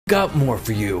got more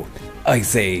for you.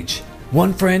 Ice Age.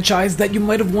 One franchise that you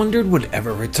might have wondered would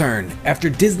ever return after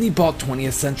Disney bought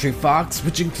 20th Century Fox,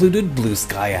 which included Blue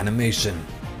Sky Animation.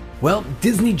 Well,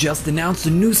 Disney just announced a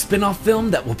new spin-off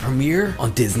film that will premiere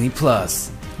on Disney+.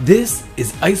 This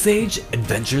is Ice Age: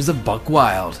 Adventures of Buck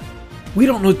Wild. We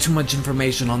don't know too much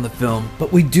information on the film,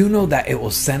 but we do know that it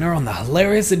will center on the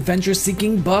hilarious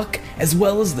adventure-seeking Buck, as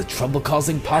well as the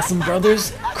trouble-causing Possum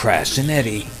brothers, Crash and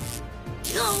Eddie.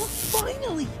 Oh,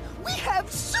 finally! We have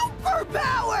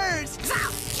superpowers!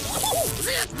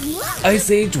 Ice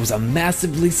Age was a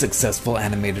massively successful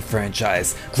animated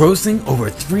franchise, grossing over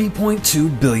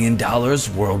 $3.2 billion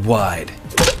worldwide.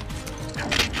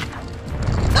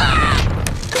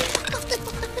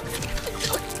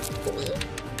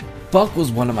 Buck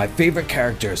was one of my favorite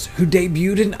characters who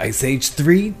debuted in Ice Age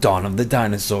 3: Dawn of the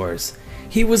Dinosaurs.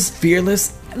 He was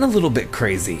fearless and a little bit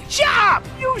crazy. Shut up!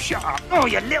 You shut up! Oh,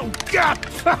 you little gut!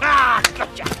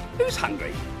 Gotcha! Who's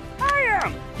hungry? I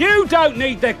am! You don't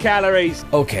need the calories!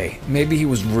 Okay, maybe he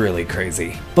was really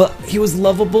crazy, but he was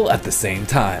lovable at the same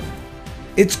time.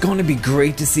 It's going to be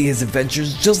great to see his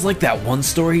adventures just like that one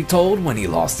story he told when he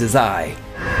lost his eye.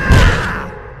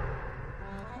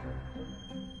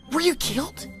 Were you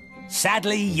killed?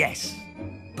 Sadly, yes.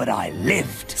 But I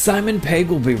lived. Simon Pegg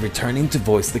will be returning to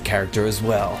voice the character as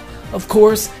well. Of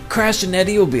course, Crash and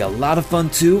Eddie will be a lot of fun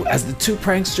too, as the two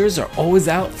pranksters are always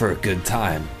out for a good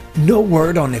time. No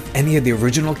word on if any of the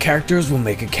original characters will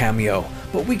make a cameo,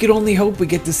 but we could only hope we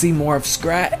get to see more of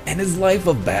Scrat and his life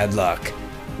of bad luck.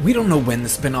 We don't know when the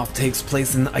spin-off takes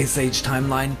place in the Ice Age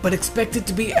timeline, but expect it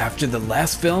to be after the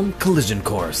last film, Collision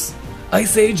Course.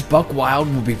 Ice Age: Buck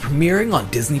Wild will be premiering on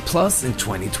Disney Plus in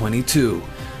 2022.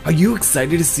 Are you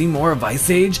excited to see more of Ice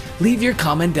Age? Leave your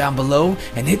comment down below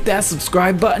and hit that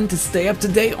subscribe button to stay up to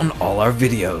date on all our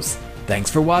videos. Thanks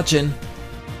for watching.